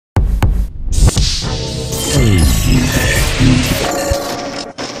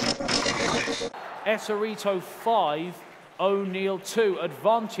Ettorito 5, O'Neill 2.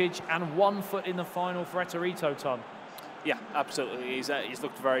 Advantage and 1 foot in the final for Ettorito, Tom. Yeah, absolutely. He's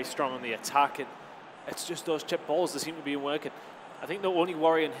looked very strong on the attack, and it's just those chip balls that seem to be working. I think the only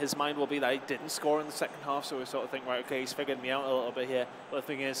worry in his mind will be that he didn't score in the second half, so we sort of think, right, okay, he's figured me out a little bit here. But the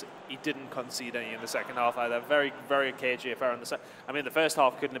thing is, he didn't concede any in the second half either. Very, very cagey affair in the second. I mean, the first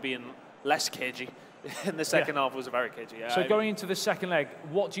half couldn't have been less cagey. In the second half was very cagey. Yeah, so going into the second leg,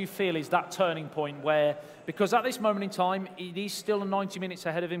 what do you feel is that turning point where, because at this moment in time, he's still 90 minutes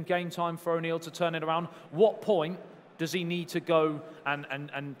ahead of him, game time for O'Neill to turn it around. What point does he need to go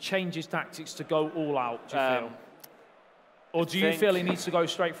and change his tactics to go all out, do you feel? Or do you feel he needs to go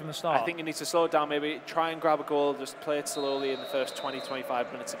straight from the start? I think he needs to slow it down, maybe try and grab a goal, just play it slowly in the first 20,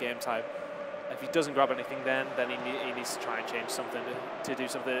 25 minutes of game time. If he doesn't grab anything then he needs to try and change something to do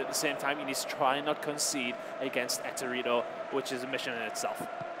something. At the same time, he needs to try and not concede against Ettorito, which is a mission in itself.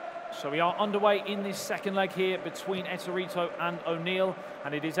 So we are underway in this second leg here between Ettorito and O'Neill.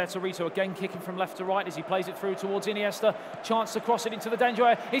 And it is Ettorito again kicking from left to right as he plays it through towards Iniesta. Chance to cross it into the danger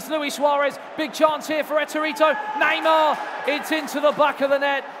area. It's Luis Suarez. Big chance here for Ettorito. Neymar. It's into the back of the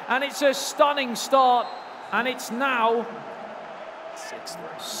net. And it's a stunning start. And it's now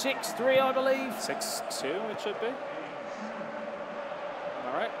 6-3, I believe. 6-2 it should be.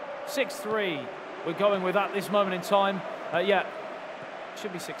 All right. 6-3. We're going with at this moment in time. Yeah.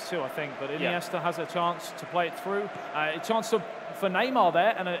 Should be 6-2, I think, but Iniesta has a chance to play it through. A chance for Neymar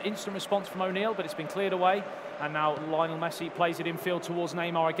there, and an instant response from O'Neill, but it's been cleared away. And now Lionel Messi plays it infield towards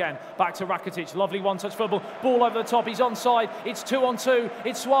Neymar again. Back to Rakitic, lovely one-touch football. Ball over the top, he's onside. It's 2-on-2.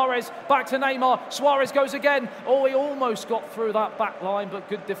 It's Suarez, back to Neymar. Suarez goes again. Oh, he almost got through that back line, but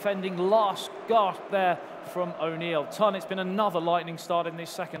good defending. Last gasp there from O'Neill. It's been another lightning start in this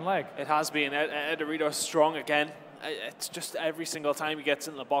second leg. It has been. Ettorito strong again. It's just every single time he gets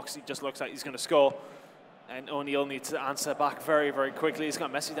in the box, he just looks like he's going to score. And O'Neill needs to answer back very, very quickly. He's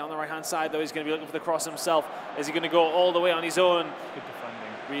got Messi down the right-hand side, though. He's going to be looking for the cross himself. Is he going to go all the way on his own? Good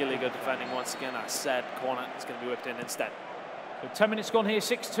defending. Really good defending. Once again, that said corner is going to be whipped in instead. So 10 minutes gone here,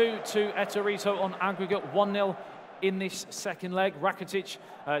 6-2 to Ettorito on aggregate, 1-0 in this second leg. Rakitic,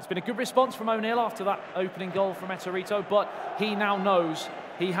 it's been a good response from O'Neill after that opening goal from Ettorito, but he now knows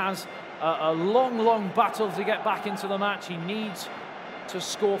he has a long, long battle to get back into the match. He needs to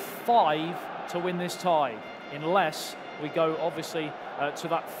score 5 to win this tie, unless we go, obviously, to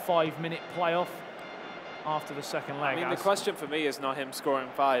that 5-minute playoff after the second leg. I mean, the question for me is not him scoring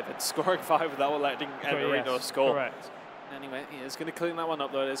 5. It's scoring 5 without letting Ettorito score. Correct. Anyway, he's going to clean that one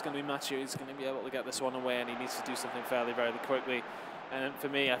up, though. It's going to be Matthew. He's going to be able to get this one away, and he needs to do something fairly, very quickly. And for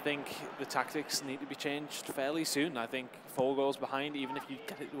me, I think the tactics need to be changed fairly soon. I think 4 goals behind, even if you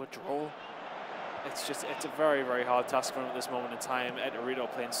get it to a draw, it's a very, very hard task for him at this moment in time.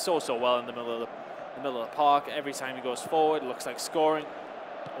 Ettorito playing so well in the middle of the park. Every time he goes forward, it looks like scoring.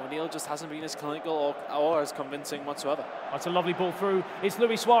 O'Neill just hasn't been as clinical or as convincing whatsoever. That's a lovely ball through. It's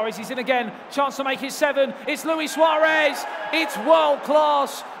Luis Suarez. He's in again. Chance to make it 7. It's Luis Suarez. It's world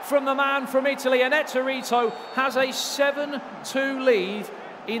class from the man from Italy. And Ettorito has a 7-2 lead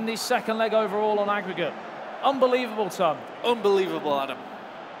in this second leg overall on aggregate. Unbelievable, Tom. Unbelievable, Adam.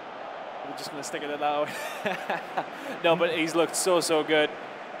 We're just going to stick it at that. No, but he's looked so good.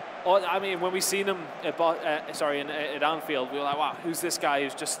 I mean, when we seen him at Anfield, we were like, wow, who's this guy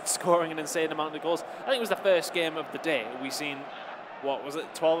who's just scoring an insane amount of goals? I think it was the first game of the day. We seen, what was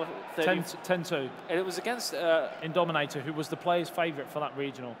it, 12, 30? 10-2. And it was against Indominator, who was the player's favourite for that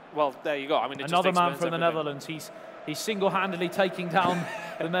regional. Well, there you go. I mean, another man from the Netherlands. He's single-handedly taking down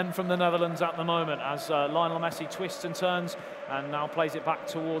the men from the Netherlands at the moment as Lionel Messi twists and turns and now plays it back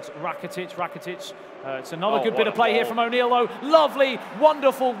towards Rakitic. Rakitic, it's another good bit of play here from O'Neill, though. Lovely,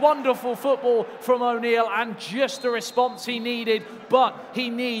 wonderful football from O'Neill, and just the response he needed. But he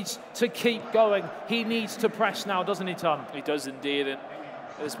needs to keep going. He needs to press now, doesn't he, Tom? He does indeed. And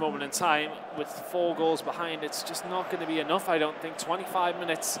at this moment in time, with 4 goals behind, it's just not going to be enough, I don't think. 25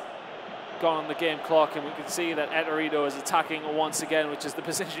 minutes gone on the game clock, and we can see that Ettorito is attacking once again, which is the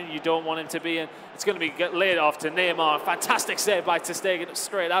position you don't want him to be in. It's going to be laid off to Neymar. Fantastic save by ter Stegen,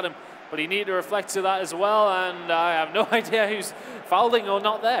 straight at him, but he needed to reflect to that as well, and I have no idea who's fouling or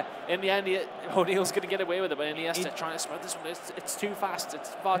not there. In the end, O'Neill's going to get away with it, but Iniesta trying to spread this one. It's too fast. It's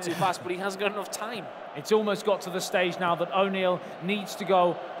far too fast, but he hasn't got enough time. It's almost got to the stage now that O'Neill needs to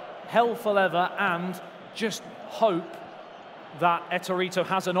go hell for leather and just hope that Ettorito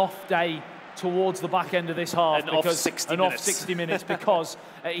has an off day towards the back end of this half, and off 60 minutes because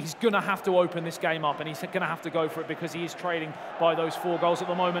he's going to have to open this game up, and he's going to have to go for it because he is trailing by those 4 goals at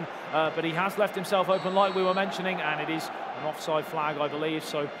the moment. But he has left himself open, like we were mentioning, and it is an offside flag, I believe.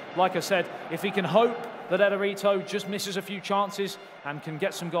 So, like I said, if he can hope that Ettorito just misses a few chances and can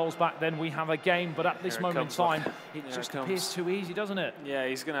get some goals back, then we have a game. But at this moment in time, it just appears too easy, doesn't it? Yeah,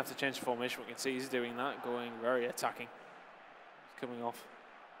 he's going to have to change formation. We can see he's doing that, going very attacking. He's coming off.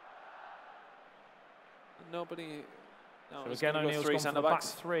 Nobody. No, so again, O'Neill's gone for the back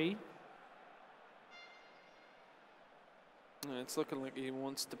 3. It's looking like he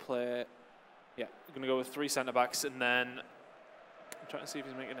wants to play. Yeah, we're going to go with 3 centre-backs, and then I'm trying to see if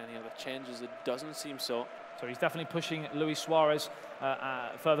he's making any other changes. It doesn't seem so. So he's definitely pushing Luis Suarez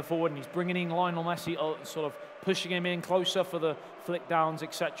further forward, and he's bringing in Lionel Messi, sort of pushing him in closer for the flick downs,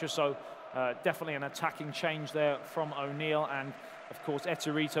 etc. So definitely an attacking change there from O'Neill, and of course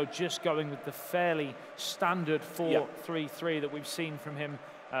Ettorito just going with the fairly standard 4-3-3 that we've seen from him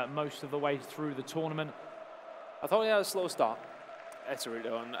most of the way through the tournament. I thought he had a slow start,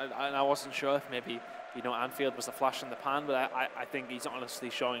 Ettorito, and I wasn't sure if maybe, you know, Anfield was a flash in the pan, but I think he's honestly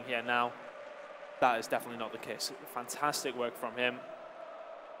showing here now that is definitely not the case. Fantastic work from him.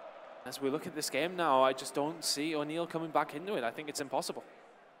 As we look at this game now, I just don't see O'Neill coming back into it. I think it's impossible.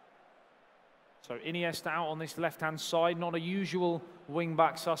 So Iniesta out on this left-hand side, not a usual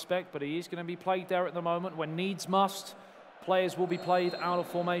wing-back suspect, but he is going to be played there at the moment. When needs must, players will be played out of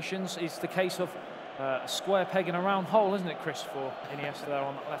formations. It's the case of a square peg in a round hole, isn't it, Chris, for Iniesta there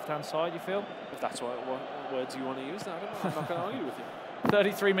on that left-hand side, you feel? If that's what words you want to use, I don't know. I'm not going to argue with you.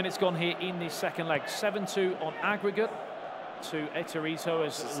 33 minutes gone here in the second leg. 7-2 on aggregate to Ettorito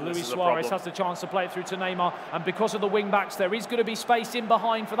as Luis Suarez has the chance to play it through to Neymar, and because of the wing backs there is going to be space in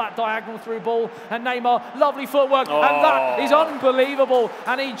behind for that diagonal through ball, and Neymar, lovely footwork, and that is unbelievable,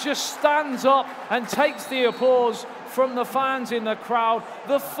 and he just stands up and takes the applause from the fans in the crowd.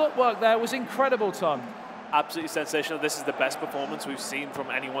 The footwork there was incredible, Tom. Absolutely sensational. This is the best performance we've seen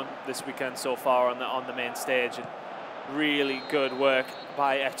from anyone this weekend so far on the main stage. And really good work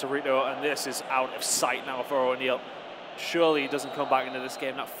by Ettorito, and this is out of sight now for O'Neill. Surely he doesn't come back into this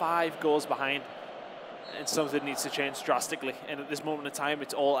game. Now 5 goals behind, and something needs to change drastically. And at this moment in time,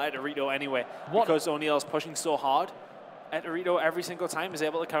 it's all Ettorito anyway, because O'Neill's pushing so hard. Ettorito every single time is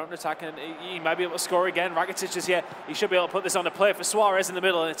able to counter-attack, and he might be able to score again. Rakitic is here. He should be able to put this on the play for Suarez in the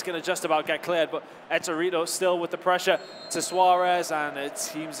middle, and it's going to just about get cleared. But Ettorito still with the pressure to Suarez, and it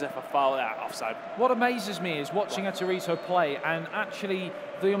seems as if a foul there, offside. What amazes me is watching Ettorito play, and actually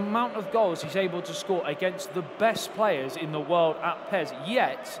the amount of goals he's able to score against the best players in the world at PES.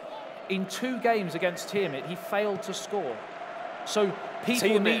 Yet, in 2 games against Tiamat, he failed to score. So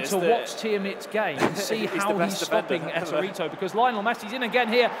people need to watch Tiamat's game and see how he's stopping Ettorito, because Lionel Messi's in again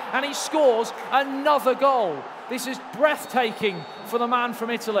here and he scores another goal. This is breathtaking for the man from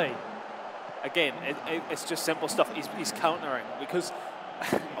Italy. Again, it's just simple stuff. He's countering because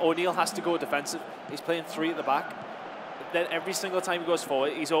O'Neill has to go defensive. He's playing 3 at the back. Then every single time he goes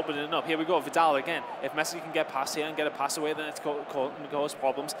forward, he's opening up. Here we go, Vidal again. If Messi can get past here and get a pass away, then it's cause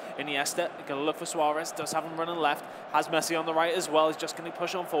problems. Iniesta, going to look for Suarez, does have him running left, has Messi on the right as well. He's just going to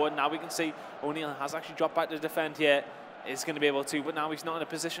push on forward. Now we can see O'Neill has actually dropped back to defend here. Is going to be able to, but now he's not in a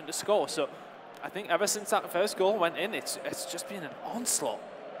position to score. So I think ever since that first goal went in, it's just been an onslaught.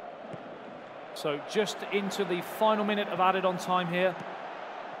 So just into the final minute of added on time here.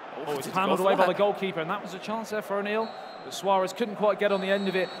 Oh, it's handled away by the goalkeeper, and that was a chance there for O'Neill. But Suarez couldn't quite get on the end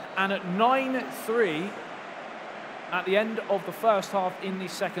of it. And at 9-3, at the end of the first half in the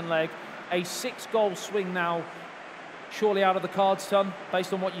second leg, a 6-goal swing now, surely out of the cards, Ton,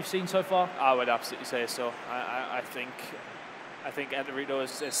 based on what you've seen so far? I would absolutely say so. I think Ettorito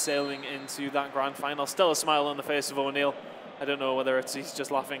is sailing into that grand final. Still a smile on the face of O'Neill. I don't know whether he's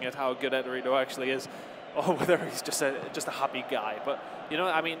just laughing at how good Ettorito actually is, or whether he's just a happy guy. But you know,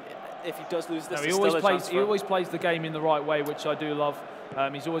 I mean, if he does lose this, he always plays the game in the right way, which I do love.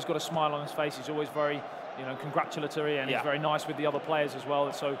 He's always got a smile on his face. He's always very, you know, congratulatory, and he's very nice with the other players as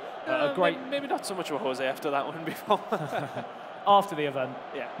well. So a great. Maybe not so much with Jose after that one before. After the event,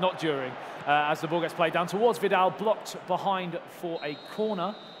 not during. As the ball gets played down towards Vidal, blocked behind for a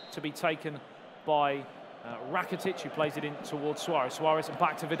corner to be taken by Rakitic, who plays it in towards Suarez. Suarez and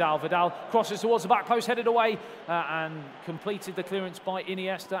back to Vidal. Vidal crosses towards the back post, headed away, and completed the clearance by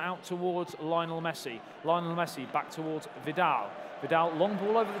Iniesta out towards Lionel Messi. Lionel Messi back towards Vidal. Vidal, long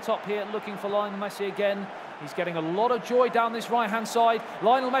ball over the top here, looking for Lionel Messi again. He's getting a lot of joy down this right-hand side.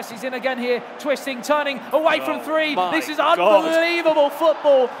 Lionel Messi's in again here, twisting, turning, away from 3. This is unbelievable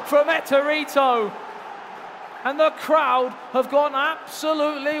football from Ettorito. And the crowd have gone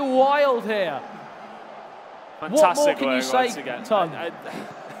absolutely wild here. Fantastic what more can you say, Ton?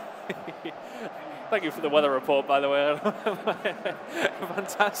 Thank you for the weather report, by the way.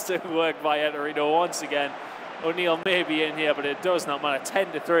 Fantastic work by Ettorito once again. O'Neill may be in here, but it does not matter.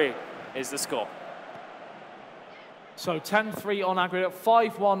 10-3 is the score. So 10-3 on aggregate,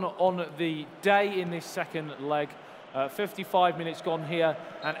 5-1 on the day in this second leg. 55 minutes gone here,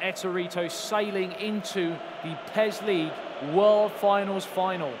 and Ettorito sailing into the PES League World Finals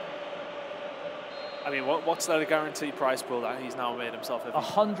final. I mean, what's that a guaranteed prize pool that he's now made himself?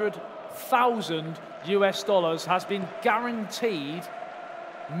 $100,000 US has been guaranteed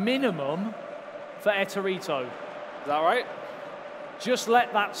minimum for Ettorito. Is that right? Just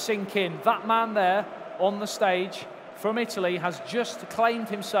let that sink in. That man there on the stage from Italy has just claimed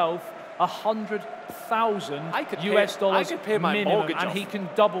himself $100,000 US minimum, and he can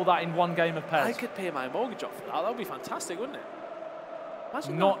double that in one game of PES. I could pay my mortgage off for that. That would be fantastic, wouldn't it?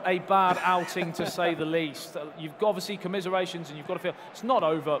 Not a bad outing, to say the least. You've got, obviously, commiserations, and you've got to feel it's not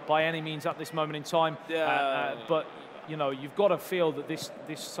over by any means at this moment in time. But you know, you've got to feel that this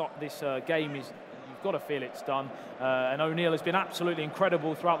game is. You've got to feel it's done. And O'Neill has been absolutely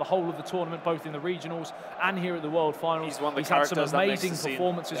incredible throughout the whole of the tournament, both in the regionals and here at the World Finals. He's had some amazing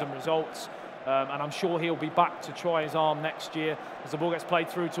performances and results. And I'm sure he'll be back to try his arm next year as the ball gets played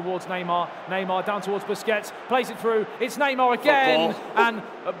through towards Neymar. Neymar down towards Busquets, plays it through. It's Neymar again, and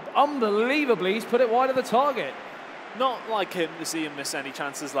unbelievably, he's put it wide of the target. Not like him to see him miss any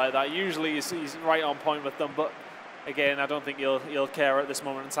chances like that. Usually he's right on point with them, but again, I don't think he'll care at this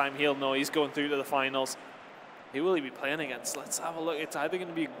moment in time. He'll know he's going through to the finals. Who will he be playing against? Let's have a look. It's either going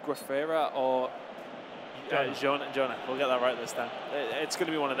to be Guefera or Jonah. We'll get that right this time. It's going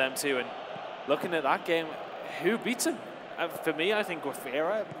to be one of them two. And looking at that game, who beats him? For me, I think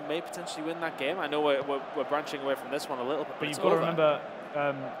Guefera may potentially win that game. I know we're branching away from this one a little bit, but you've got to remember,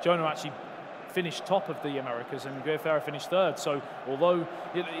 Jonah actually finished top of the Americas and Guefera finished third. So although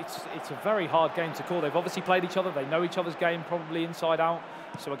it's a very hard game to call, they've obviously played each other. They know each other's game probably inside out.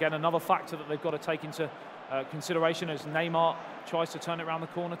 So again, another factor that they've got to take into consideration as Neymar tries to turn it around the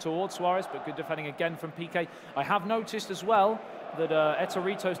corner towards Suarez, but good defending again from Piqué. I have noticed as well that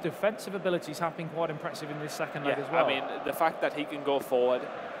Ettorito's defensive abilities have been quite impressive in this second leg as well. I mean, the fact that he can go forward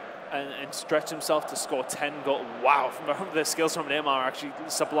and stretch himself to score 10 goals. Wow, the skills from Neymar are actually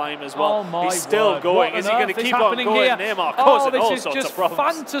sublime as well. Oh my He's still word. going. Is he going to keep on going? Here? Neymar causing all this sorts is of problems.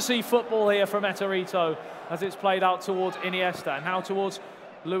 just fantasy football here from Ettorito as it's played out towards Iniesta and now towards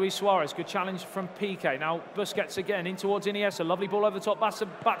Luis Suarez. Good challenge from Piqué. Now Busquets again in towards Iniesta. Lovely ball over the top. Back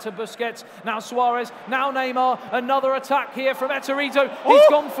to Busquets. Now Suarez. Now Neymar. Another attack here from Ettorito. He's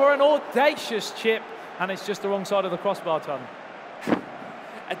gone for an audacious chip, and it's just the wrong side of the crossbar, Ton.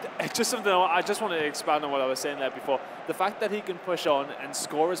 Just something I just want to expand on what I was saying there before. The fact that he can push on and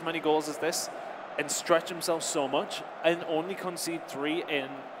score as many goals as this and stretch himself so much and only concede 3 in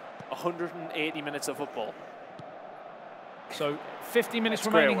 180 minutes of football. So 50 minutes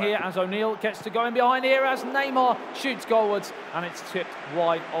remaining here as O'Neill gets to go in behind here as Neymar shoots goalwards, and it's tipped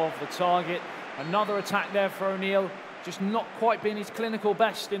wide of the target. Another attack there for O'Neill, just not quite been his clinical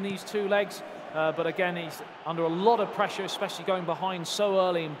best in these two legs. But again, he's under a lot of pressure, especially going behind so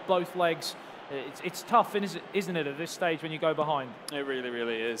early in both legs. It's tough, isn't it, at this stage when you go behind? It really,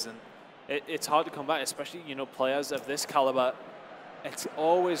 really is. And it's hard to come back, especially, you know, players of this caliber. It's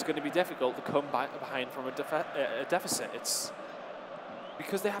always going to be difficult to come back behind from a deficit. It's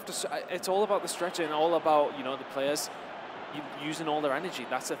because they have to. It's all about the stretching, all about, you know, the players using all their energy.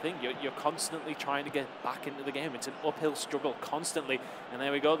 That's the thing. You're constantly trying to get back into the game. It's an uphill struggle constantly. And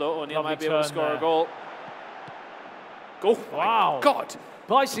there we go, though. O'Neill might be able to score a goal. Go! Wow! My God!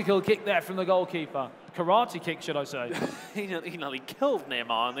 Bicycle kick there from the goalkeeper. Karate kick, should I say? He nearly killed Neymar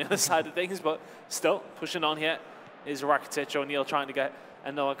on the other side of things, but still pushing on here is Rakitic. O'Neill trying to get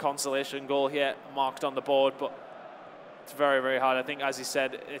another consolation goal here marked on the board, but it's very, very hard. I think, as he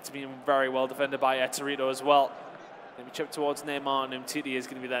said, it's been very well defended by Ettorito as well. Then we chip towards Neymar, and Umtiti is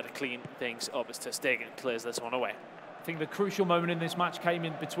going to be there to clean things up as ter Stegen clears this one away. I think the crucial moment in this match came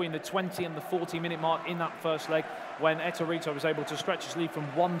in between the 20 and the 40-minute mark in that first leg when Ettorito was able to stretch his lead from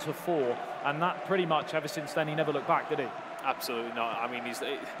 1 to 4, and that pretty much, ever since then, he never looked back, did he? Absolutely not. I mean, he's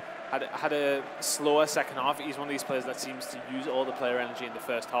had a slower second half. He's one of these players that seems to use all the player energy in the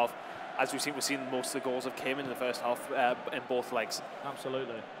first half. As we've seen most of the goals have came in the first half in both legs.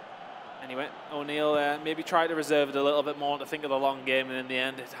 Absolutely. Anyway, O'Neill maybe tried to reserve it a little bit more to think of the long game, and in the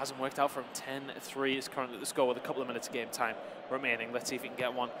end, it hasn't worked out for him. 10-3 is currently the score with a couple of minutes of game time remaining. Let's see if he can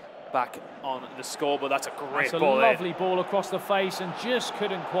get one back on the scoreboard. That's a great ball. That's a lovely ball across the face, and just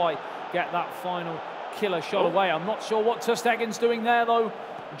couldn't quite get that final killer shot away. I'm not sure what ter Stegen's doing there, though.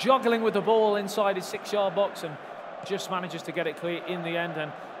 Juggling with the ball inside his 6-yard box and just manages to get it clear in the end.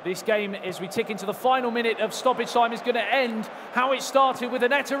 And this game, as we tick into the final minute of stoppage time, is going to end how it started with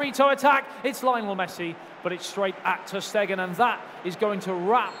an Ettorito attack. It's Lionel Messi, but it's straight at ter Stegen, and that is going to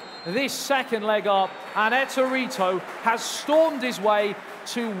wrap this second leg up. And Ettorito has stormed his way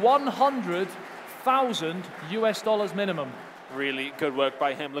to 100,000 US dollars minimum. Really good work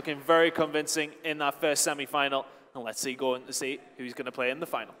by him, looking very convincing in that first semi-final. And let's see, going to see who's going to play in the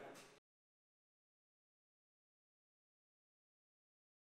final.